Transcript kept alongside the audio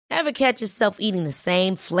Ever catch yourself eating the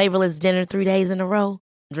same flavorless dinner 3 days in a row?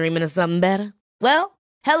 Dreaming of something better? Well,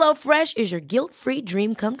 HelloFresh is your guilt-free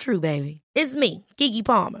dream come true, baby. It's me, Keke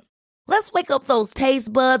Palmer. Let's wake up those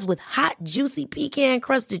taste buds with hot, juicy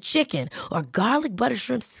pecan-crusted chicken or garlic butter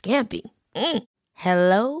shrimp scampi.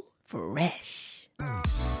 Hello Fresh.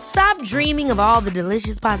 Stop dreaming of all the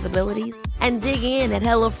delicious possibilities and dig in at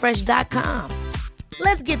HelloFresh.com.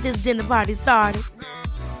 Let's get this dinner party started.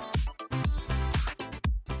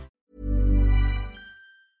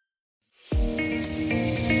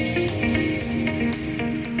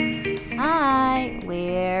 Hi,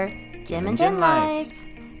 we're Jim and Jen Life,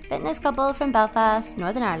 fitness couple from Belfast,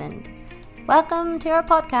 Northern Ireland. Welcome to our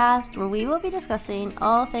podcast where we will be discussing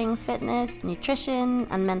all things fitness, nutrition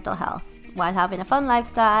and mental health while having a fun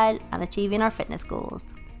lifestyle and achieving our fitness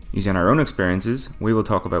goals. Using our own experiences, we will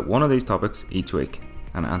talk about one of these topics each week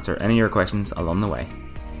and answer any of your questions along the way.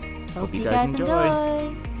 Hope you guys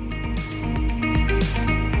enjoy.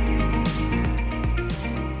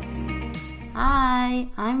 Hi,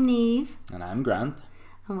 I'm Neve. And I'm Grant.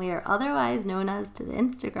 And we are otherwise known as, to the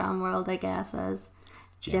Instagram world, I guess, as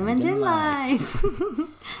Jim and Jen Life.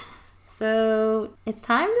 So it's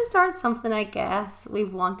time to start something I guess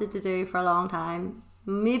we've wanted to do for a long time,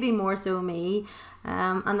 maybe more so me,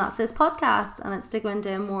 and that's this podcast, and it's to go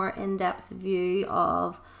into a more in-depth view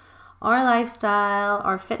of our lifestyle,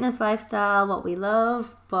 our fitness lifestyle, what we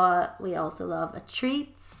love, but we also love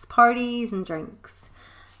treats, parties and drinks.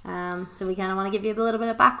 So we kind of want to give you a little bit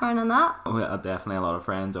of background on that. Oh, yeah, definitely. A lot of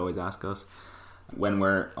friends always ask us when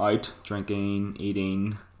we're out drinking,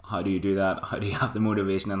 eating, how do you do that? How do you have the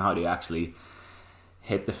motivation, and how do you actually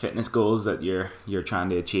hit the fitness goals that you're trying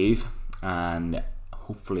to achieve? And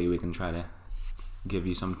hopefully we can try to give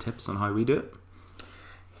you some tips on how we do it.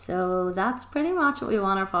 So that's pretty much what we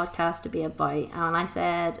want our podcast to be about. And I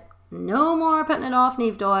said, no more putting it off,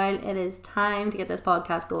 Neve Doyle. It is time to get this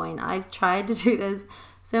podcast going. I've tried to do this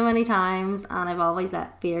so many times and I've always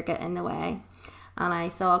let fear get in the way. And I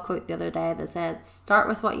saw a quote the other day that said, start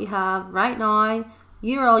with what you have right now.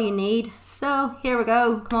 You're all you need. So here we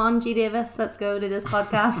go. Come on, G Davis, let's go to this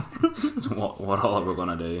podcast. So what all are we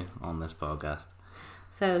going to do on this podcast?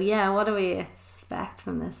 So yeah, what do we expect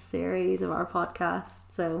from this series of our podcast?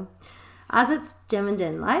 So as it's Jim and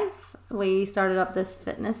Jen Life, we started up this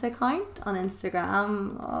fitness account on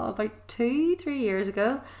Instagram about 2-3 years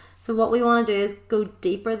ago. So what we want to do is go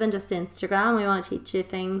deeper than just Instagram. We want to teach you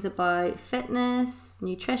things about fitness,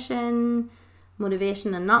 nutrition,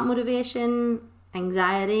 motivation and not motivation,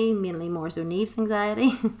 anxiety, mainly more so Neve's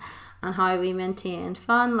anxiety, and how we maintain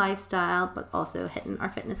fun lifestyle but also hitting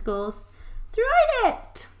our fitness goals throughout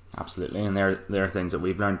it. Absolutely, and there are things that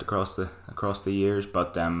we've learned across the years,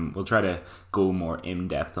 but we'll try to go more in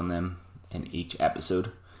depth on them in each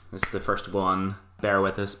episode. This is the first one. Bear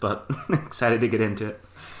with us, but excited to get into it.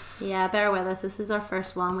 Yeah, bear with us. This is our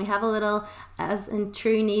first one. We have a little, as in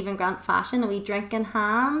true Neve and Grant fashion, a wee drink in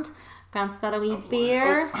hand. Grant's got a wee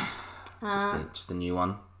beer. Just a new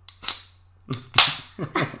one.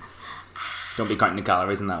 Don't be counting the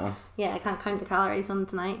calories in that one. Yeah, I can't count the calories on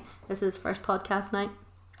tonight. This is first podcast night.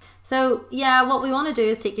 So yeah, what we want to do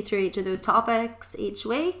is take you through each of those topics each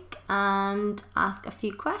week and ask a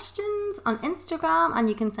few questions on Instagram, and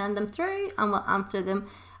you can send them through and we'll answer them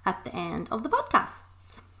at the end of the podcasts.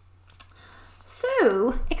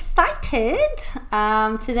 So excited.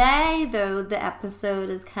 Today though, the episode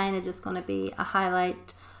is kind of just going to be a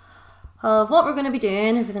highlight of what we're going to be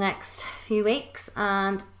doing over the next few weeks,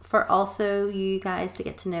 and for also you guys to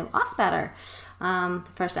get to know us better. The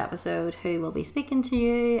first episode, who will be speaking to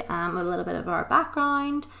you, a little bit of our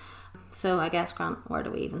background. So I guess, Grant, where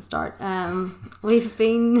do we even start? We've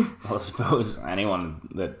been... Well, I suppose anyone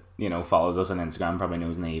that, follows us on Instagram probably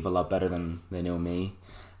knows Neve a lot better than they know me.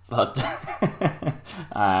 But,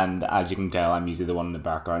 and as you can tell, I'm usually the one in the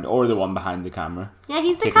background or the one behind the camera. Yeah,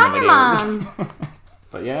 he's the cameraman.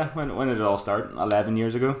 But yeah, when did it all start? 11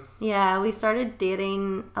 years ago? Yeah, we started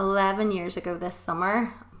dating 11 years ago this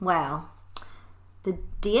summer. Well, the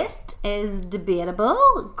date is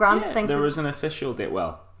debatable. Grant thinks there was an official date.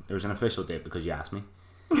 Well, there was an official date because you asked me.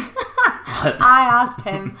 I asked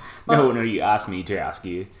him. Well, no, you asked me to ask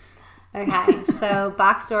you. Okay, so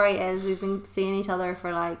backstory is we've been seeing each other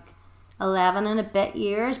for like 11 and a bit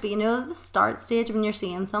years, but the start stage when you're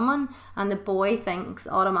seeing someone and the boy thinks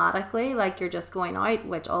automatically like you're just going out,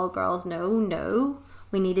 which all girls know, no,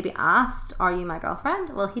 we need to be asked, are you my girlfriend?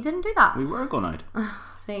 Well, he didn't do that. We were going out.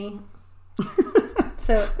 See?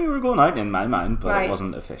 So we were going out in my mind, but right. It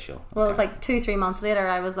wasn't official. Well, okay. It was like 2-3 months later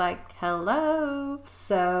I was like, hello.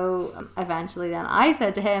 So eventually then I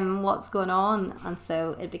said to him, what's going on? And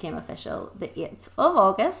so it became official the 8th of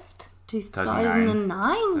August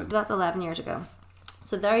 2009. That's 11 years ago.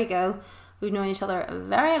 So there you go. We've known each other a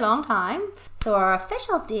very long time. So our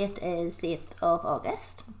official date is the 8th of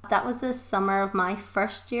August. That was the summer of my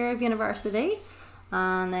first year of university.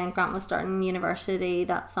 And then Grant was starting university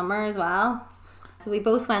that summer as well. So we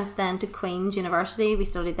both went then to Queen's University. We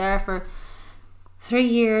studied there for 3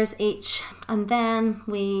 years each. And then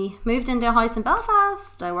we moved into a house in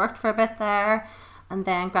Belfast. I worked for a bit there. And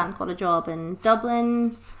then Grant got a job in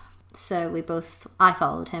Dublin. So I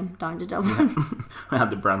followed him down to Dublin. We had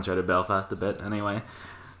to branch out of Belfast a bit anyway.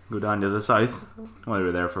 Go down to the south. Well, we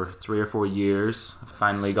were there for 3 or 4 years.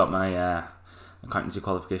 Finally got my accountancy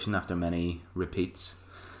qualification after many repeats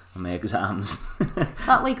on my exams.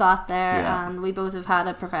 But we got there, and we both have had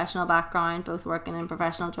a professional background, both working in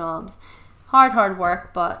professional jobs. Hard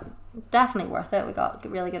work, but definitely worth it. We got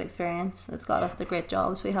really good experience. It's got us the great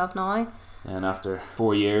jobs we have now. And after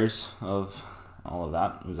 4 years of all of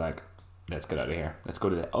that, it was like, let's get out of here. Let's go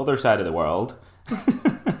to the other side of the world.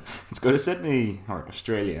 Let's go to Sydney, or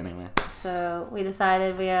Australia anyway. So we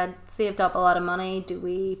decided we had saved up a lot of money. Do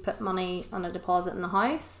we put money on a deposit in the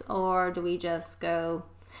house, or do we just go,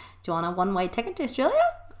 do you want a one-way ticket to Australia?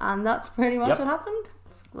 And that's pretty much what happened.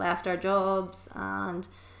 Left our jobs and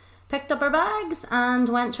picked up our bags and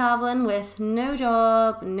went travelling with no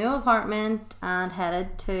job, no apartment, and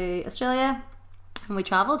headed to Australia. And we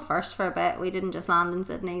travelled first for a bit. We didn't just land in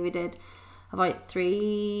Sydney. We did about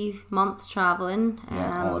 3 months travelling.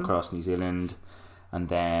 All across New Zealand. And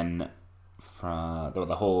then from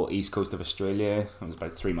the whole east coast of Australia. It was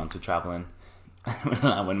about 3 months of travelling.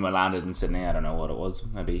 When we landed in Sydney, I don't know what it was.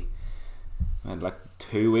 Maybe I had like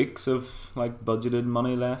 2 weeks of like budgeted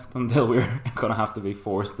money left until we were going to have to be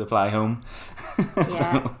forced to fly home.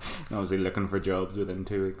 So obviously looking for jobs within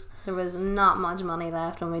 2 weeks. There was not much money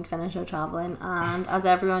left when we'd finished our travelling, and as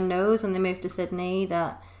everyone knows when they move to Sydney,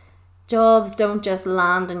 that jobs don't just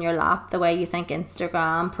land in your lap the way you think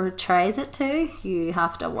Instagram portrays it to. You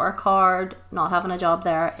have to work hard. Not having a job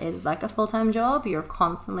there is like a full-time job. You're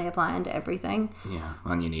constantly applying to everything. Yeah,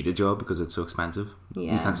 and you need a job because it's so expensive.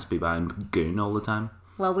 Yeah. You can't just be buying goon all the time.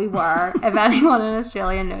 Well, we were. If anyone in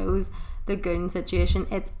Australia knows the goon situation,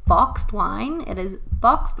 it's boxed wine. It is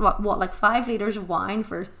boxed, like 5 litres of wine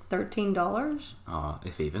for $13.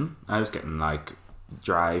 If even. I was getting like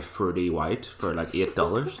dry fruity white for like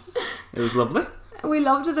 $8. It was lovely. We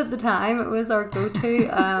loved it at the time. It was our go-to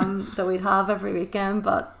that we'd have every weekend.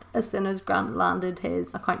 But as soon as Grant landed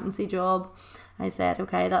his accountancy job, I said,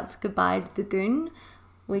 okay, that's goodbye to the goon.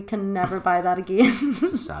 We can never buy that again.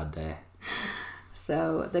 It's a sad day.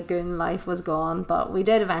 So the goon life was gone, but we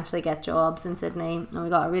did eventually get jobs in Sydney, and we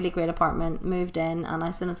got a really great apartment, moved in, and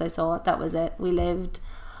as soon as I saw it, that was it. We lived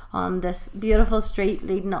on this beautiful street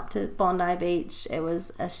leading up to Bondi Beach. It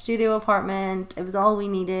was a studio apartment. It was all we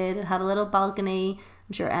needed. It had a little balcony.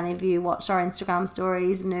 I'm sure any of you watched our Instagram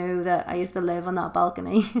stories know that I used to live on that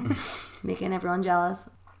balcony, making everyone jealous.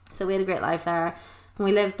 So we had a great life there. And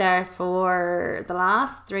we lived there for the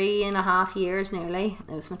last 3.5 years nearly.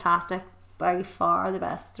 It was fantastic. By far the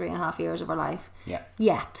best 3.5 years of our life. Yeah.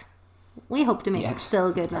 Yet. We hope to make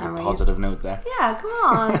still good memories. Positive note there. Yeah, come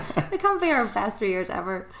on. It can't be our best 3 years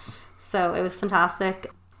ever. So it was fantastic.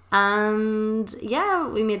 And yeah,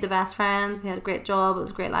 we made the best friends. We had a great job. It was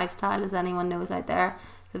a great lifestyle, as anyone knows out there.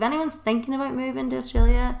 So if anyone's thinking about moving to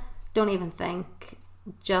Australia, don't even think.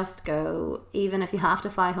 Just go. Even if you have to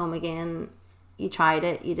fly home again, you tried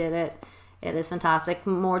it, you did it. It is fantastic.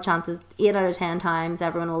 More chances, 8 out of 10 times,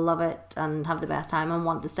 everyone will love it and have the best time and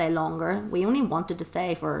want to stay longer. We only wanted to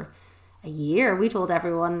stay for a year. We told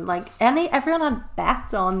everyone, everyone had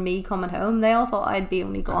bets on me coming home. They all thought I'd be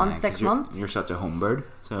only gone 6 months. You're such a home bird.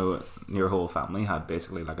 So your whole family had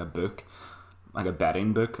basically like a book, like a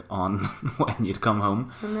betting book on when you'd come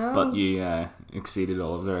home. But you exceeded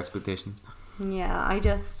all of their expectations. Yeah,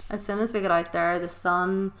 as soon as we got out there, the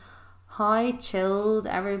sun, how chilled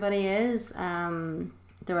everybody is, the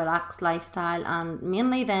relaxed lifestyle, and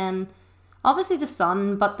mainly then obviously the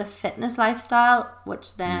sun, but the fitness lifestyle,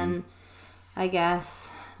 which then I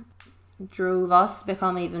guess drove us to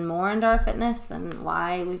become even more into our fitness, and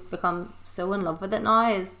why we've become so in love with it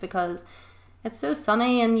now is because it's so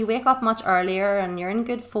sunny and you wake up much earlier and you're in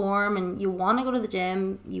good form and you want to go to the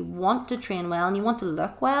gym, you want to train well and you want to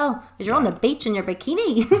look well because you're on the beach in your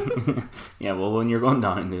bikini. Yeah, well, when you're going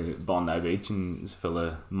down to Bondi Beach and it's full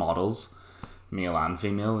of models, male and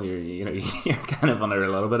female, you're kind of under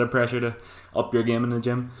a little bit of pressure to up your game in the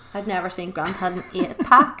gym. I've never seen Grant had an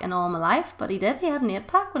 8-pack in all my life, but he did. He had an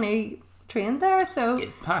 8-pack when he trained there. So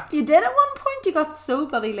 8-pack? You did at one point. You got so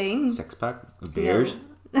bloody lean. 6-pack of beers.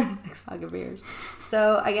 6-pack of beers.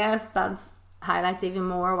 So I guess that's highlights even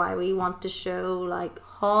more why we want to show like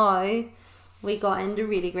how we got into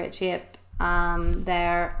really great shape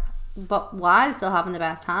there, but while still having the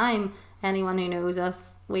best time. Anyone who knows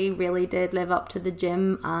us, we really did live up to the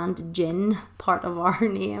gym and gin part of our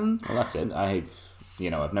name. Well, that's it. I've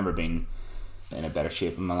never been in a better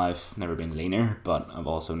shape in my life, never been leaner, but I've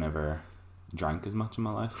also never drank as much in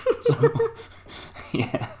my life. So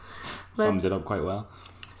yeah, sums it up quite well.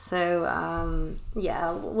 So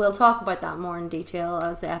yeah, we'll talk about that more in detail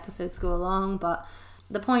as the episodes go along, but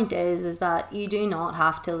the point is that you do not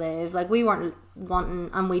have to live like we weren't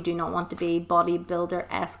wanting, and we do not want to be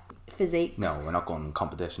bodybuilder-esque physiques. No, we're not going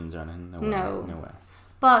competitions or anything. No way.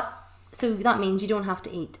 But so that means you don't have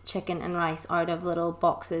to eat chicken and rice out of little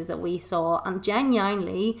boxes that we saw. And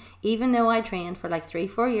genuinely, even though I trained for like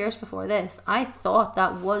 3-4 years before this, I thought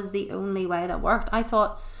that was the only way that worked. I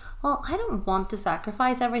thought, well, I don't want to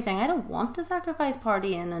sacrifice everything. I don't want to sacrifice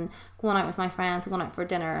partying and going out with my friends and going out for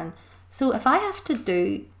dinner. And so if I have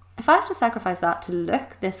to sacrifice that to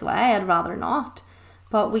look this way, I'd rather not.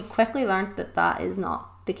 But we quickly learned that that is not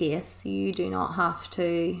the case. You do not have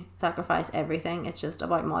to sacrifice everything. It's just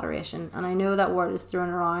about moderation. And I know that word is thrown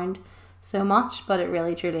around so much, but it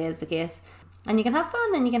really truly is the case. And you can have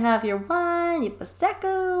fun, and you can have your wine, your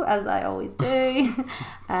prosecco, as I always do.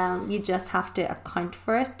 You just have to account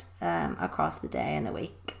for it across the day and the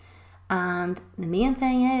week. And the main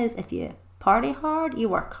thing is, if you party hard, you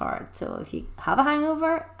work hard. So if you have a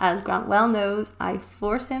hangover, as Grant well knows, I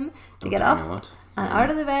force him to get up and out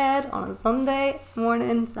of the bed on a Sunday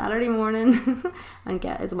morning, Saturday morning, and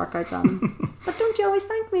get his workout done. But don't you always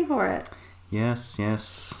thank me for it? Yes.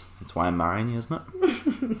 That's why I'm marrying you, isn't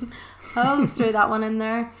it? Oh, threw that one in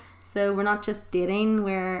there. So we're not just dating,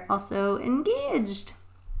 we're also engaged.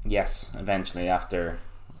 Yes, eventually after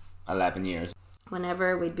 11 years.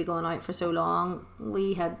 Whenever we'd be going out for so long,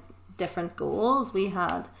 we had different goals. We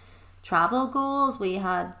had travel goals, we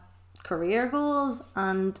had career goals,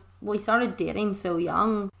 and we started dating so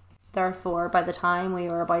young. Therefore, by the time we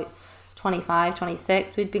were about 25,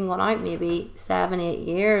 26, we'd been going out maybe 7-8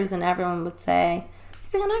 years, and everyone would say,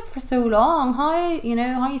 "You've been going out for so long, how are you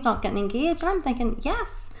not getting engaged?" And I'm thinking,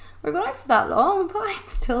 yes, we're going out for that long, but I'm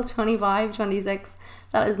still 25, 26.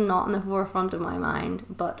 That is not in the forefront of my mind.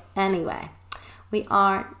 But anyway, we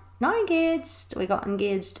are now engaged. We got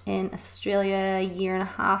engaged in Australia a year and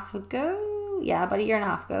a half ago. Yeah, about a year and a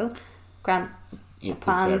half ago. Grant 8th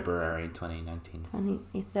of February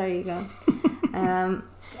 2019. There you go.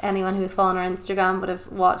 Anyone who was following our Instagram would have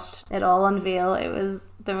watched it all unveil. It was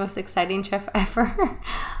the most exciting trip ever.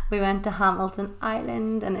 We went to Hamilton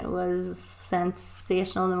Island, and it was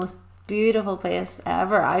sensational. The most beautiful place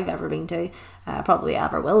I've ever been to. Probably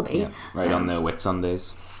ever will be. Yeah, right on the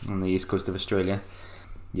Whitsundays on the east coast of Australia.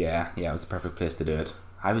 Yeah, it was the perfect place to do it.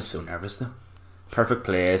 I was so nervous though. Perfect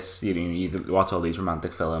place. You watch all these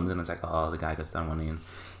romantic films, and it's like, oh, the guy gets down one knee and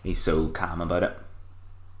he's so calm about it.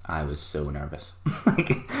 I was so nervous.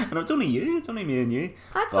 And it's only you. It's only me and you.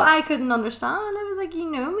 That's what I couldn't understand. I was like, you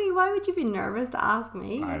know me. Why would you be nervous to ask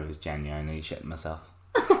me? I was genuinely shitting myself.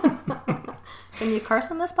 Can you curse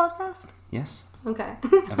on this podcast? Yes. Okay.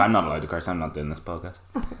 If I'm not allowed to curse, I'm not doing this podcast.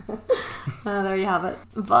 There you have it.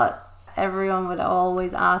 But everyone would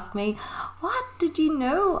always ask me, what did you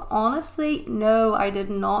know? Honestly, no, I did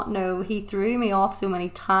not know. He threw me off so many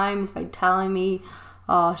times by telling me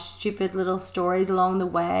stupid little stories along the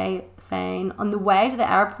way, saying on the way to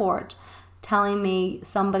the airport, telling me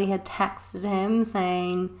somebody had texted him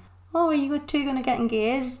saying, "Oh, are you two going to get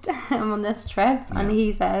engaged on this trip?" Yeah. And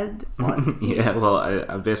he said, what? Yeah, well,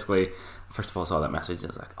 I basically first of all saw that message. I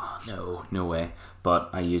was like, oh no way. But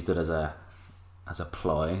I used it as a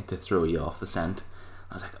ploy to throw you off the scent.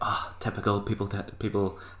 I was like, typical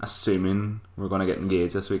people assuming we're going to get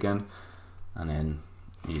engaged this weekend. And then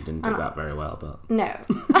you didn't do that very well, but no.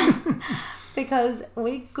 Because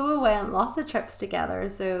we go away on lots of trips together,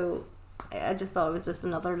 so I just thought it was just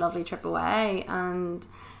another lovely trip away. And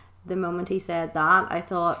the moment he said that, I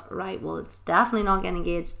thought, right, well, it's definitely not getting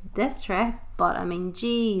engaged this trip. But I mean,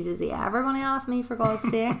 geez, is he ever going to ask me, for God's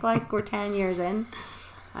sake? Like, we're 10 years in.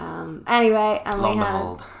 Anyway, and we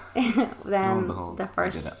had then the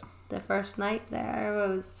first night there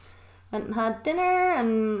was went and had dinner,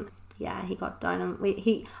 and yeah, he got down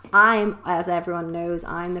and I'm, as everyone knows,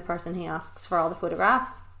 I'm the person who asks for all the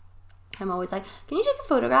photographs. I'm always like, can you take a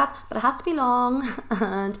photograph, but it has to be long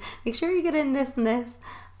and make sure you get in this and this.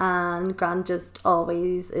 And Grant just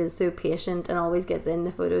always is so patient and always gets in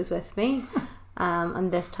the photos with me.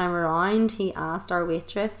 And this time around, he asked our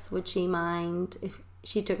waitress, would she mind if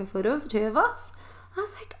she took a photo of the two of us? I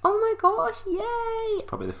was like, oh my gosh, yay! It's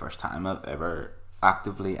probably the first time I've ever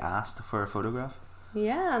actively asked for a photograph.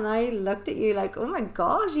 Yeah, and I looked at you like, oh my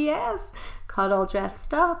gosh, yes. Got all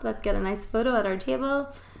dressed up. Let's get a nice photo at our table.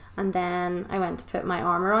 And then I went to put my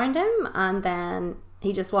arm around him, and then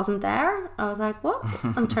he just wasn't there. I was like, what?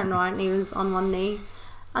 And turned around and he was on one knee.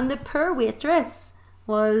 And the poor waitress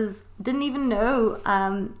didn't even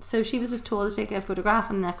know. So she was just told to take a photograph,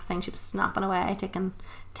 and the next thing she was snapping away, taking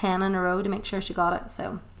 10 in a row to make sure she got it.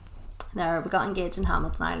 So there, we got engaged in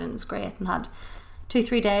Hamilton Island. It was great, and had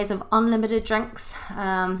 2-3 days of unlimited drinks.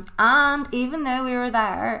 And even though we were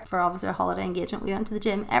there for obviously our holiday engagement, we went to the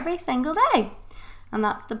gym every single day. And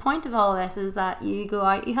that's the point of all this, is that you go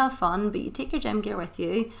out, you have fun, but you take your gym gear with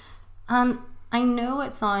you. And I know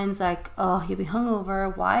it sounds like, oh, you'll be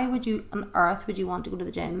hungover. Why on earth would you want to go to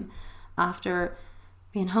the gym after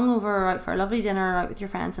being hungover or out for a lovely dinner or out with your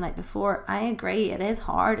friends the night before? I agree, it is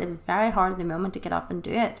hard. It's very hard at the moment to get up and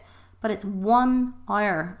do it. But it's 1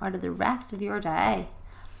 hour out of the rest of your day.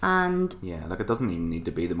 And yeah, like, it doesn't even need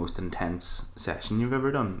to be the most intense session you've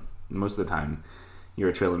ever done. Most of the time,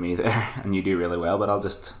 you're trailing me there and you do really well, but I'll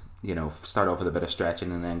just, start off with a bit of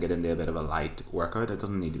stretching and then get into a bit of a light workout. It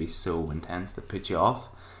doesn't need to be so intense that puts you off.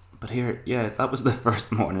 But here, yeah, that was the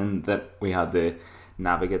first morning that we had to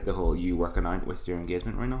navigate the whole you working out with your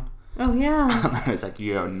engagement ring on. oh yeah. And I was like,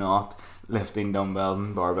 you are not lifting dumbbells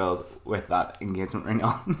and barbells with that engagement ring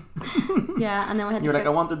on. Yeah, and then we had You're like, I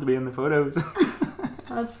wanted to be in the photos.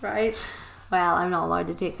 That's right. Well, I'm not allowed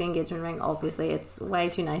to take the engagement ring, obviously. It's way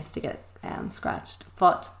too nice to get scratched.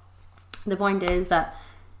 But the point is that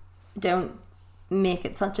don't make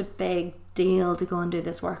it such a big deal to go and do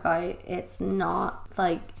this workout. It's not,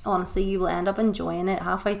 like, honestly, you will end up enjoying it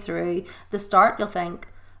halfway through. The start, you'll think,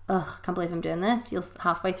 ugh, can't believe I'm doing this. You'll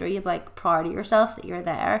halfway through, you'll be like proud of yourself that you're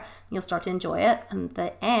there, and you'll start to enjoy it. And at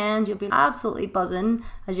the end, you'll be absolutely buzzing,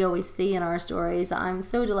 as you always see in our stories. I'm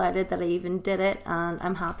so delighted that I even did it, and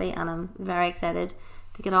I'm happy, and I'm very excited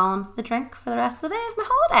to get on the drink for the rest of the day of my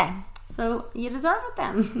holiday. So you deserve it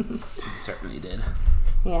then. Certainly did.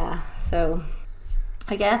 Yeah, so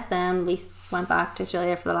I guess then we went back to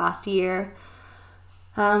Australia for the last year.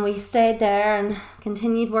 We stayed there and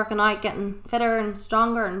continued working out, getting fitter and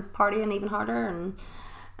stronger and partying even harder. And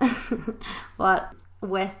but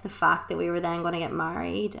with the fact that we were then going to get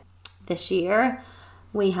married this year,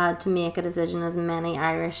 we had to make a decision, as many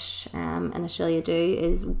Irish in Australia do,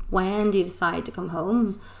 is when do you decide to come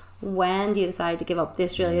home? When do you decide to give up the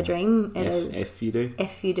Australia dream? If you do.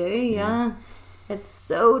 If you do, yeah. It's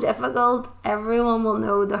so difficult. Everyone will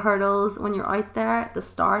know the hurdles when you're out there. At the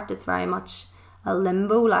start, it's very much a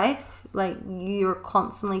limbo life. Like, you're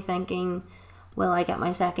constantly thinking, will I get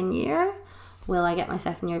my second year? Will I get my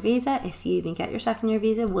second year visa? If you even get your second year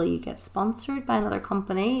visa, will you get sponsored by another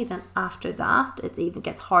company? Then after that, it even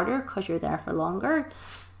gets harder because you're there for longer.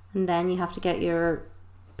 And then you have to get your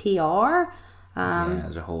PR.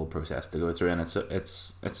 There's a whole process to go through, and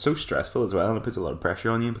it's so stressful as well, and it puts a lot of pressure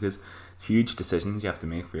on you because huge decisions you have to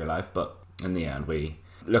make for your life. But in the end, we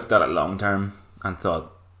looked at it long term and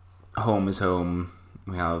thought, home is home.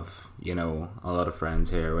 We have, a lot of friends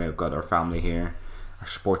here. We've got our family here, our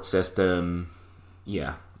support system.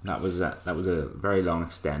 Yeah, that was a very long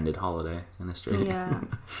extended holiday in Australia. Yeah,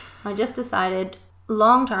 I just decided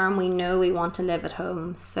long term we know we want to live at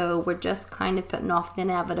home, so we're just kind of putting off the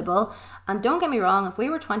inevitable. And don't get me wrong, if we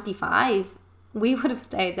were 25, we would have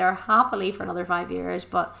stayed there happily for another 5 years.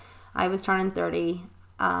 But I was turning 30.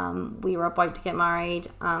 We were about to get married,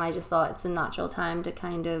 and I just thought it's a natural time to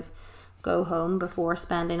kind of go home before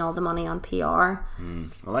spending all the money on PR.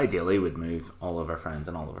 Well, ideally we'd move all of our friends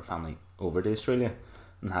and all of our family over to Australia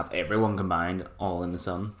and have everyone combined all in the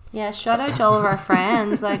sun. Yeah, shout out to all of our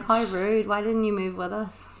friends. Like, how rude. Why didn't you move with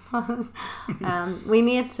us? We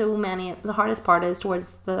made so many. The hardest part is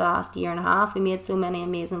towards the last year and a half, we made so many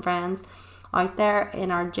amazing friends out there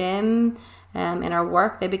in our gym, in our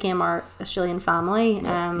work. They became our Australian family.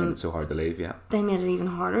 Made it so hard to leave. Yeah, they made it even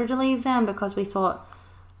harder to leave them, because we thought,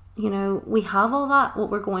 we have all that,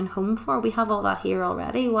 what we're going home for, we have all that here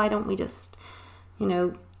already. Why don't we just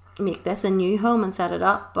make this a new home and set it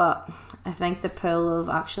up? But I think the pull of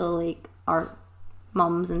actually our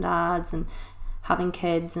mums and dads and having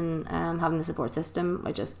kids and having the support system,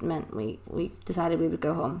 it just meant we decided we would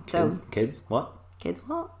go home. Kids what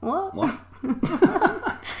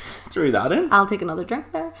threw that in. I'll take another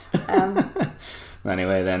drink there.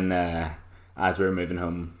 Anyway, then as we were moving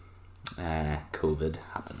home, COVID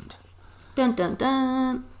happened. Dun dun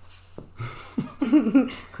dun.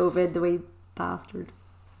 COVID, the wee bastard.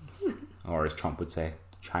 Or as Trump would say,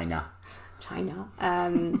 China.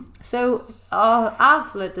 So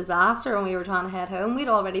absolute disaster when we were trying to head home. We'd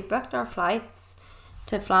already booked our flights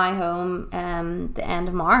to fly home the end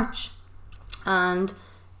of March, and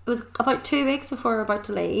it was about 2 weeks before we were about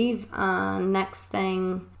to leave, and next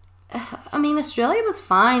thing, I mean, Australia was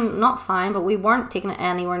fine, not fine, but we weren't taking it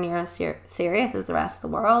anywhere near as serious as the rest of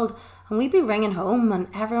the world. And we'd be ringing home and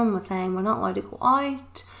everyone was saying we're not allowed to go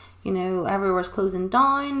out, you know, everywhere's closing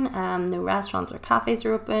down, no restaurants or cafes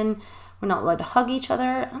are open, we're not allowed to hug each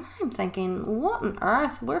other. And I'm thinking, what on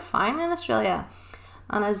earth, we're fine in Australia.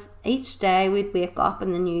 And as each day we'd wake up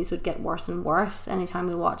and the news would get worse and worse anytime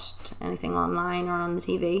we watched anything online or on the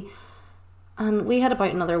TV. And we had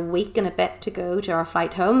about another week and a bit to go to our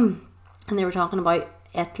flight home, and they were talking about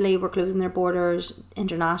Italy were closing their borders,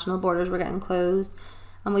 international borders were getting closed,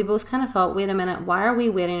 and we both kind of thought, wait a minute, why are we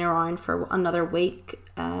waiting around for another week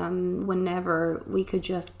whenever we could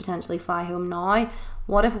just potentially fly home now?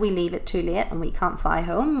 What if we leave it too late and we can't fly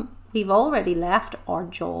home? We've already left our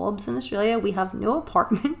jobs in Australia, we have no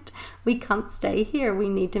apartment, we can't stay here, we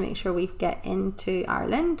need to make sure we get into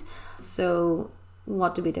Ireland. So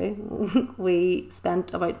what did we do? We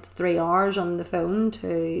spent about 3 hours on the phone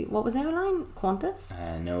to, what was the airline? Qantas?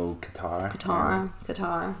 No, Qatar.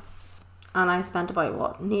 Qatar. And I spent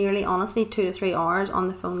about, nearly, honestly, 2 to 3 hours on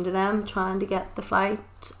the phone to them trying to get the flight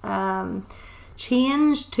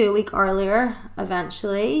changed to a week earlier,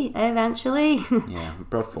 eventually. Yeah,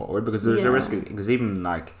 brought forward, because there's a risk, because even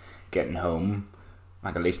like getting home,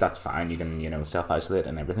 like at least that's fine, you can, you know, self-isolate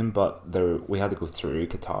and everything, but we had to go through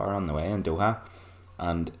Qatar on the way in Doha,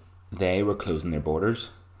 and they were closing their borders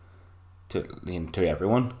to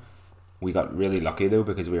everyone. We got really lucky though,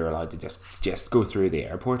 because we were allowed to just go through the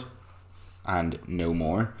airport and no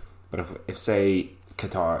more. But if say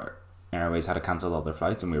Qatar Airways had to cancel all their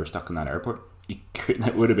flights and we were stuck in that airport,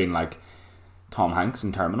 it would have been like Tom Hanks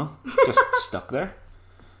in Terminal, just stuck there.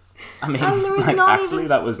 I mean, like, actually,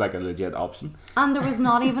 that was like a legit option. And there was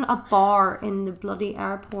not even a bar in the bloody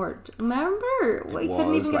airport. Remember? We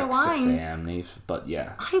couldn't even get a wine. 6 a.m. Neve, but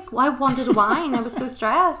yeah. I wanted a wine. I was so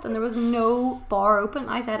stressed, and there was no bar open.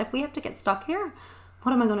 I said, if we have to get stuck here,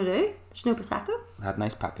 what am I going to do? There's no Prosecco. I had a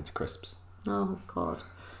nice package of crisps. Oh, God.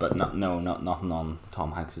 But nothing on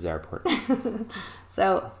Tom Hanks's airport.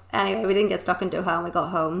 So, anyway, we didn't get stuck in Doha and we got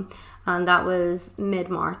home. And that was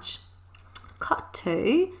mid-March. Cut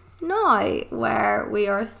to now, where we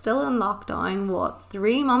are still in lockdown,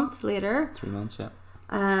 3 months later? 3 months,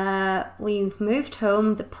 yeah. We moved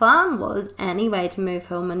home. The plan was anyway to move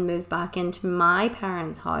home and move back into my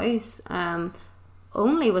parents' house.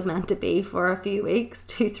 Only was meant to be for a few weeks,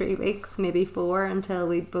 2-3 weeks, maybe 4, until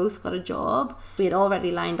we both got a job. We had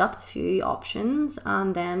already lined up a few options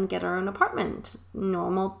and then get our own apartment.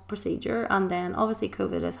 Normal procedure. And then obviously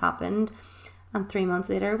COVID has happened. And 3 months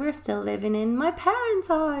later, we're still living in my parents'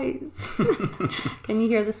 house. Can you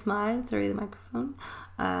hear the smile through the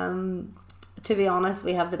microphone? To be honest,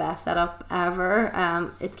 we have the best setup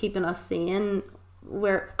ever. It's keeping us sane.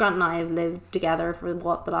 Grant and I have lived together for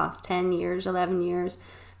the last 10 years, 11 years.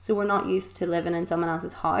 So we're not used to living in someone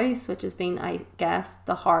else's house, which has been, I guess,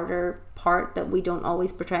 the harder part that we don't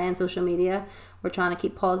always portray on social media. We're trying to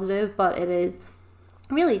keep positive, but it is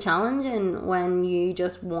really challenging when you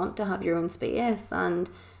just want to have your own space and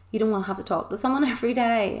you don't want to have to talk to someone every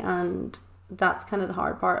day. And that's kind of the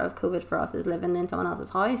hard part of COVID for us, is living in someone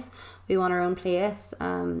else's house. We want our own place,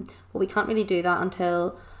 but we can't really do that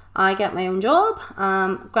until I get my own job.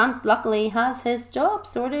 Grant luckily has his job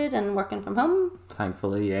sorted and working from home.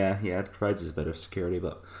 Thankfully, yeah, it provides us a bit of security,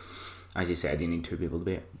 but as you said, you need 2 people to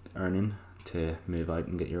be earning to move out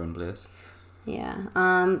and get your own place.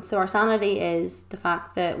 Yeah. So our sanity is the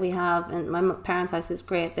fact that we have, and my parents' house is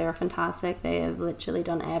great. They're fantastic. They have literally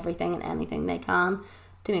done everything and anything they can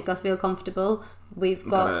to make us feel comfortable. We've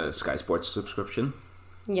got a Sky Sports subscription.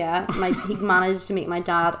 Yeah, he managed to make my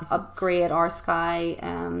dad upgrade our Sky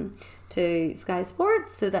to Sky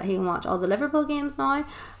Sports so that he can watch all the Liverpool games now.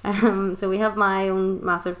 So we have my own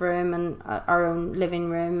massive room and our own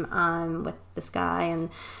living room with the Sky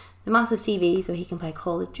and the massive TV, so he can play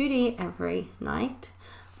Call of Duty every night.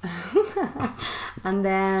 And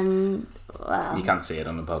then, well, you can't see it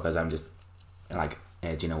on the podcast. I'm just like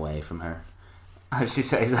edging away from her as she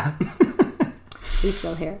says that. He's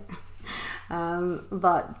still here.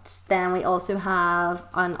 But then we also have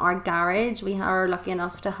on our garage, we are lucky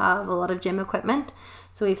enough to have a lot of gym equipment.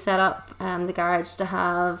 So we've set up the garage to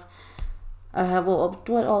have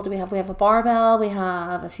what all do we have? We have a barbell, we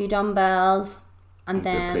have a few dumbbells, and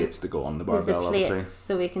then the plates to go on the barbell, obviously,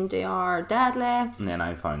 so we can do our deadlift. And then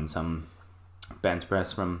I found some bench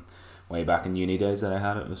press from way back in uni days that I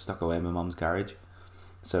had. It was stuck away in my mum's garage,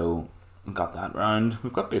 so we got that round.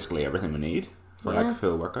 We've got basically everything we need for like a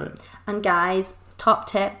full workout. And guys, top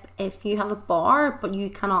tip, if you have a bar but you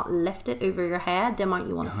cannot lift it over your head the amount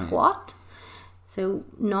you want to squat. So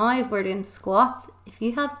now if we're doing squats, if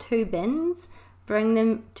you have 2 bins, bring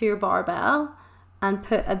them to your barbell and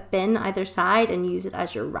put a bin either side and use it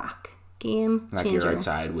as your rack. Game like changer. your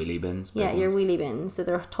outside wheelie bins. Yeah, your wheelie bins. So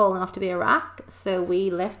they're tall enough to be a rack. So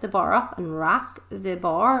we lift the bar up and rack the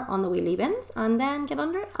bar on the wheelie bins and then get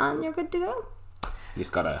under it and you're good to go. You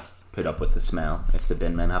just gotta put up with the smell if the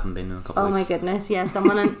bin men haven't been in a couple of Oh weeks. my goodness, yeah.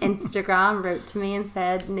 Someone on Instagram wrote to me and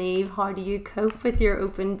said, Neve, how do you cope with your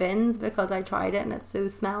open bins? Because I tried it and it's so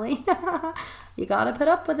smelly. You gotta put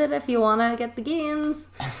up with it if you wanna get the gains.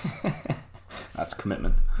 That's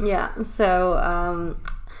commitment. Yeah, so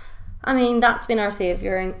I mean, that's been our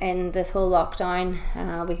saviour in this whole lockdown.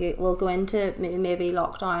 We'll go into maybe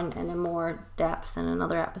lockdown in a more depth in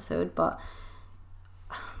another episode, but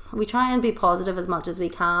we try and be positive as much as we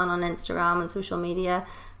can on Instagram and social media,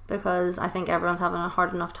 because I think everyone's having a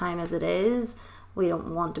hard enough time as it is. We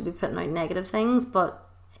don't want to be putting out negative things, but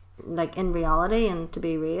like in reality, and to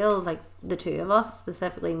be real, like the two of us,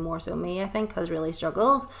 specifically more so me, I think, has really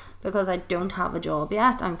struggled because I don't have a job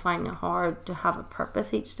yet. I'm finding it hard to have a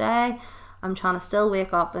purpose each day. I'm trying to still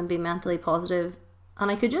wake up and be mentally positive,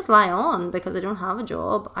 and I could just lie on because I don't have a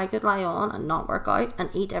job. I could lie on and not work out and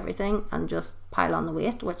eat everything and just pile on the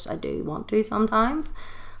weight, which I do want to sometimes.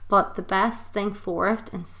 But the best thing for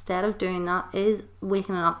it, instead of doing that, is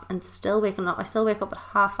waking up and still waking up. I still wake up at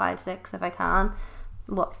 5:30, 6 if I can.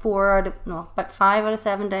 About 5 out of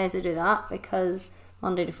 7 days I do that, because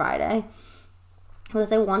Monday to Friday,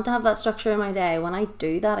 because I want to have that structure in my day. When I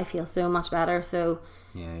do that, I feel so much better. So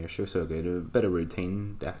Yeah, you're so good. A bit of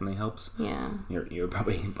routine definitely helps. yeah, You're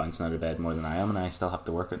probably bouncing out of bed more than I am, and I still have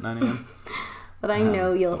to work at 9 a.m. but I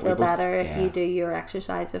know you'll but we feel both- better if yeah. you do your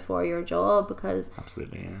exercise before your job, because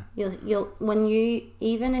Absolutely, yeah. you'll when you,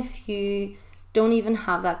 even if you don't even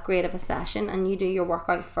have that great of a session and you do your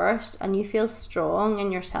workout first and you feel strong in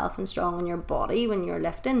yourself and strong in your body when you're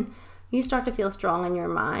lifting, you start to feel strong in your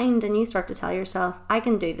mind and you start to tell yourself, I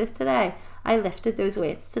can do this today. I lifted those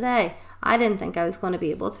weights today. I didn't think I was going to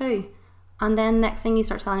be able to. And then next thing you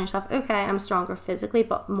start telling yourself, okay, I'm stronger physically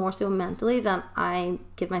but more so mentally than I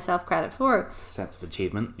give myself credit for. Sense of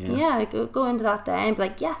achievement, yeah. Yeah, go into that day and be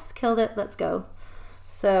like, yes, killed it, let's go.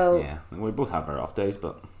 So Yeah, we both have our off days,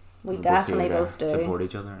 but we we're definitely here to both do. support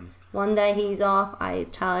each other. And One day he's off, I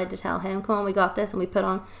tried to tell him, come on, we got this, and we put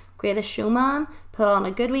on Greatest Showman, put on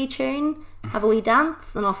a good wee tune, have a wee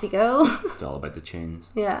dance, and off we go. it's all about the tunes.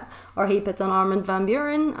 Yeah, or he puts on Armin van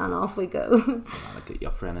Buuren, and off we go. I'll get you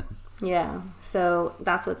up for anything. Yeah, so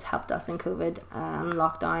that's what's helped us in COVID and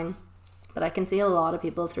lockdown. But I can see a lot of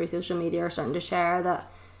people through social media are starting to share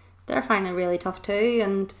that they're finding it really tough too,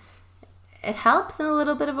 and it helps in a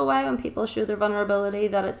little bit of a way when people show their vulnerability,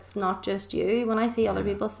 that it's not just you. When I see other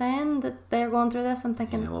people saying that they're going through this, I'm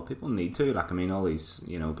thinking, Yeah, well, people need to. Like, I mean, all these,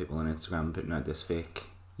 people on Instagram putting out this fake,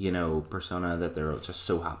 persona that they're just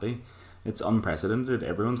so happy. It's unprecedented.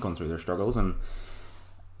 Everyone's gone through their struggles, and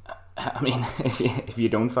I mean, if you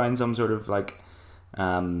don't find some sort of like, I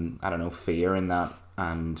don't know, fear in that,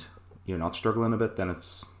 and you're not struggling a bit, then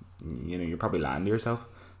it's, you're probably lying to yourself.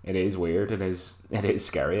 It is weird. It is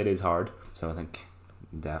scary. It is hard. So I think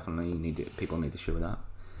definitely people need to show that.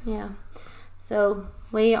 yeah. So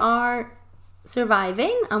we are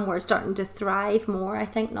surviving and we're starting to thrive more, I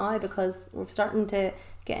think, now, because we're starting to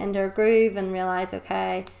get into our groove and realize,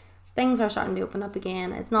 okay, things are starting to open up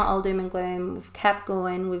again. It's not all doom and gloom. We've kept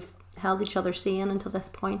going. We've held each other sane until this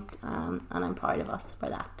point, and I'm proud of us for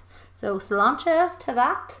that. So cilantro to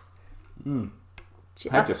that.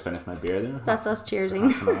 I just finished my beer there. That's us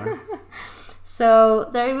cheersing. Half an hour. So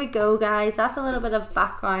there we go, guys. That's a little bit of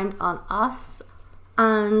background on us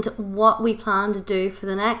and what we plan to do for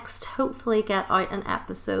the next. Hopefully get out an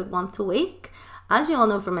episode once a week. As you all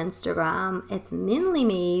know from Instagram, it's mainly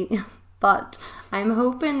me, but I'm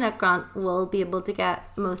hoping that Grant will be able to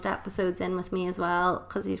get most episodes in with me as well,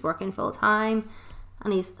 because he's working full time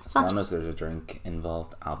and he's As such long as there's a drink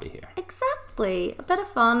involved, I'll be here. exactly a bit of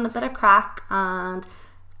fun, a bit of crack, and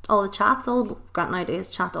all the chats. All Grant and I do is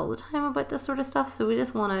chat all the time about this sort of stuff. So we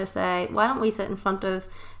just want to say, why don't we sit in front of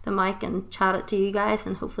the mic and chat it to you guys,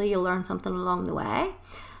 and hopefully you'll learn something along the way.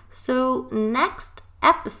 So next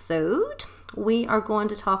episode, we are going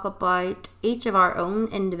to talk about each of our own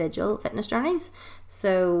individual fitness journeys.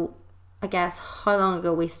 So I guess how long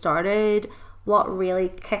ago we started, what really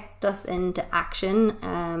kicked us into action,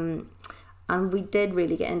 and we did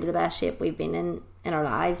really get into the best shape we've been in our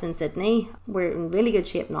lives in Sydney. We're in really good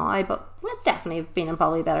shape now, but we've definitely been in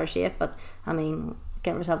probably better shape, but I mean,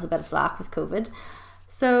 give ourselves a bit of slack with COVID.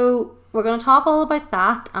 So we're going to talk all about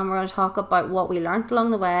that, and we're going to talk about what we learnt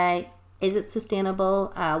along the way. Is it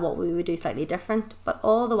sustainable? What we would do slightly different, but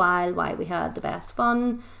all the while why we had the best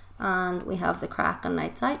fun, and we have the crack on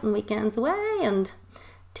nights out and weekends away, and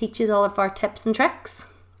teaches all of our tips and tricks.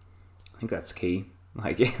 I think that's key.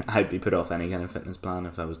 Like, I'd be put off any kind of fitness plan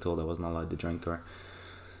if I was told I wasn't allowed to drink or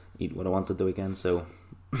eat what I wanted the weekend. So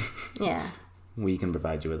yeah, we can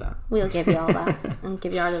provide you with that. We'll give you all that and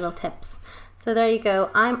give you our little tips. So there you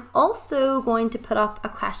go. I'm also going to put up a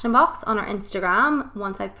question box on our Instagram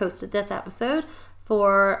once I've posted this episode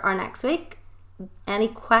for our next week. Any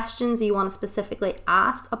questions you want to specifically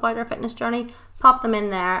ask about our fitness journey, pop them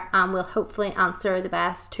in there, and we'll hopefully answer the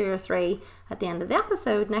best 2 or 3 at the end of the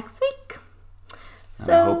episode next week.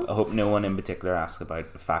 So I hope no one in particular asks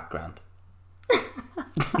about Fat Grant.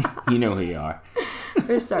 You know who you are.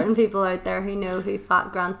 There's certain people out there who know who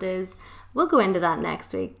Fat Grant is. We'll go into that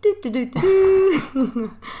next week.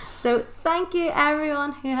 So thank you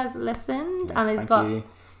everyone who has listened and has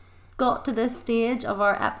got to this stage of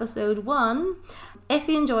our episode 1. If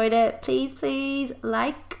you enjoyed it, please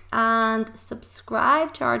like and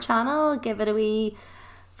subscribe to our channel. Give it a wee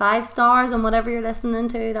 5 stars on whatever you're listening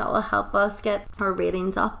to. That will help us get our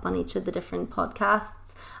ratings up on each of the different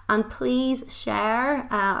podcasts. And please share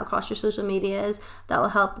across your social medias. That will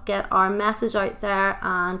help get our message out there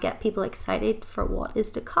and get people excited for what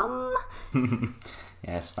is to come.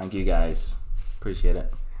 Yes, thank you guys. Appreciate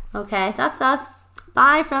it. Okay, that's us.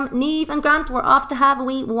 Bye from Niamh and Grant. We're off to have a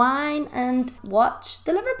wee wine and watch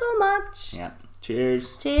the Liverpool match. Yeah.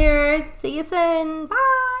 Cheers. Cheers. See you soon. Bye.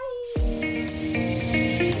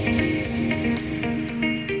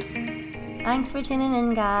 Thanks for tuning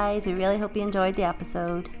in, guys. We really hope you enjoyed the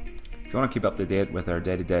episode. If you want to keep up to date with our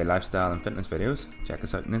day-to-day lifestyle and fitness videos, check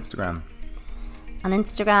us out on Instagram. On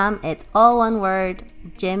Instagram, it's all one word,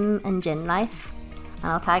 Jim and Gin Life,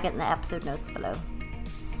 and I'll tag it in the episode notes below.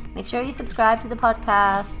 Make sure you subscribe to the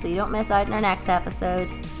podcast so you don't miss out on our next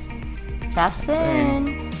episode. Chat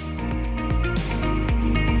soon.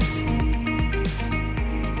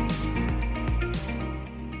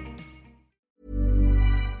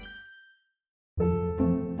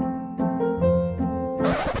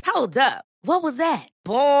 Hold up. What was that?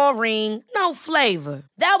 Boring. No flavor.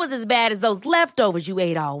 That was as bad as those leftovers you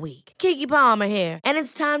ate all week. Keke Palmer here, and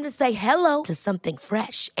it's time to say hello to something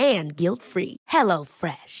fresh and guilt-free. Hello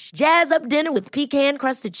Fresh. Jazz up dinner with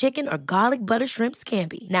pecan-crusted chicken or garlic butter shrimp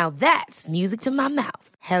scampi. Now that's music to my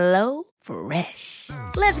mouth. Hello Fresh.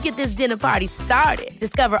 Let's get this dinner party started.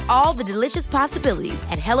 Discover all the delicious possibilities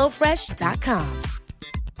at HelloFresh.com.